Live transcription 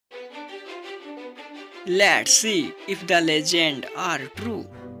Let's see if the legend are true.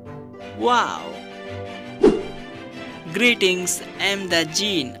 Wow! Greetings, I am the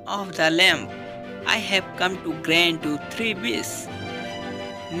genie of the lamp. I have come to grant you three wishes.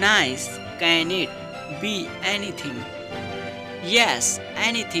 Nice, can it be anything? Yes,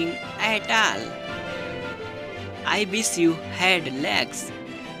 anything at all. I wish you had legs.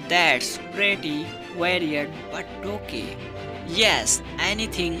 That's pretty weird but okay. Yes,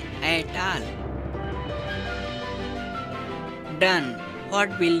 anything at all. Done.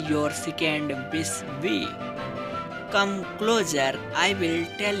 What will your second wish be? Come closer, I will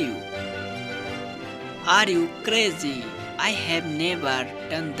tell you. Are you crazy? I have never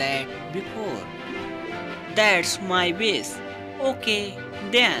done that before. That's my wish. Okay,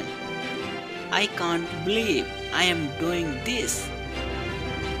 then. I can't believe I am doing this.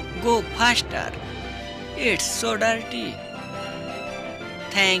 Go faster. It's so dirty.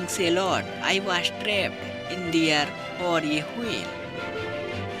 Thanks a lot. I was trapped in there for a while.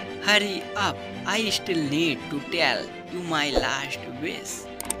 Hurry up. I still need to tell you my last wish.